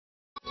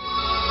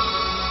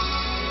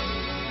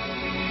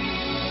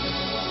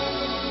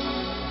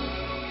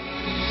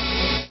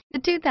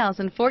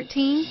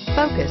2014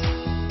 Focus.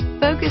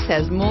 Focus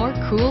has more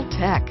cool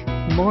tech,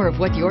 more of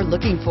what you're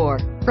looking for.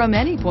 From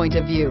any point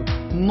of view,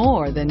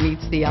 more than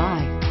meets the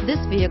eye. This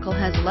vehicle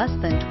has less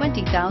than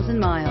 20,000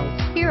 miles.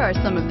 Here are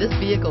some of this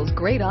vehicle's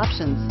great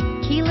options: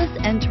 keyless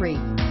entry,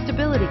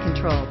 stability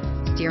control,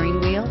 steering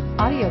wheel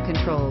audio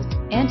controls,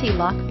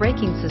 anti-lock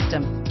braking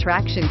system,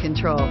 traction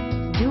control,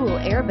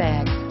 dual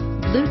airbags,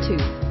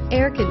 Bluetooth,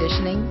 air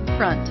conditioning,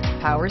 front,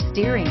 power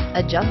steering,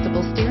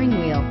 adjustable steering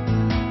wheel.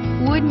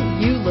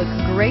 Wouldn't you look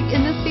great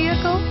in this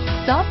vehicle?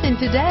 Stop in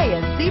today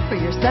and see for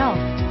yourself.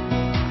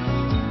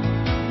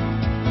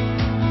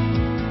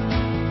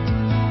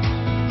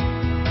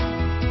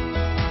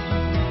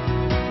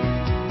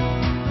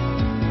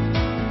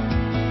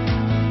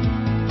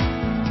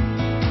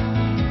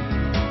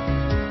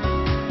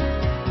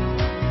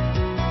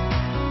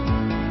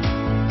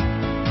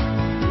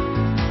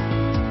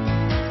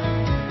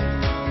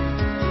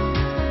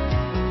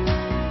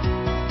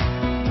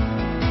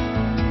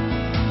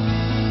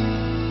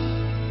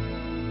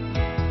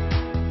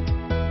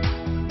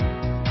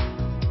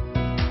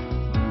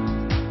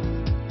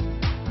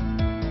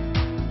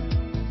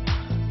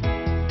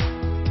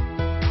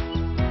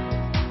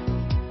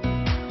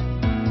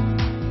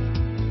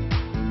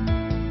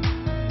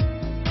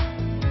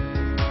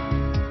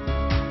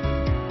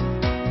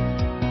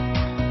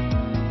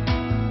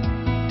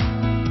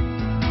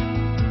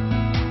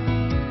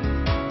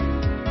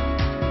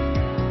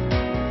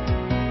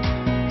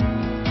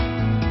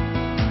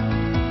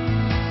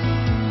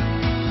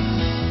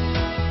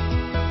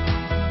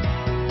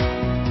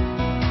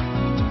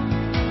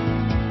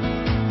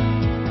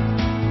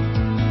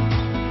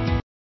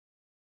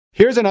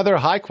 Here's another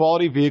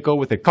high-quality vehicle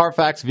with a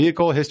Carfax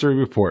Vehicle History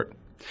Report.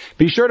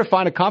 Be sure to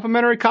find a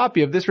complimentary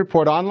copy of this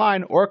report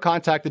online or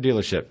contact the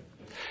dealership.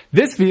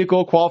 This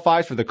vehicle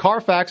qualifies for the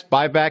Carfax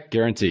Buyback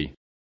Guarantee.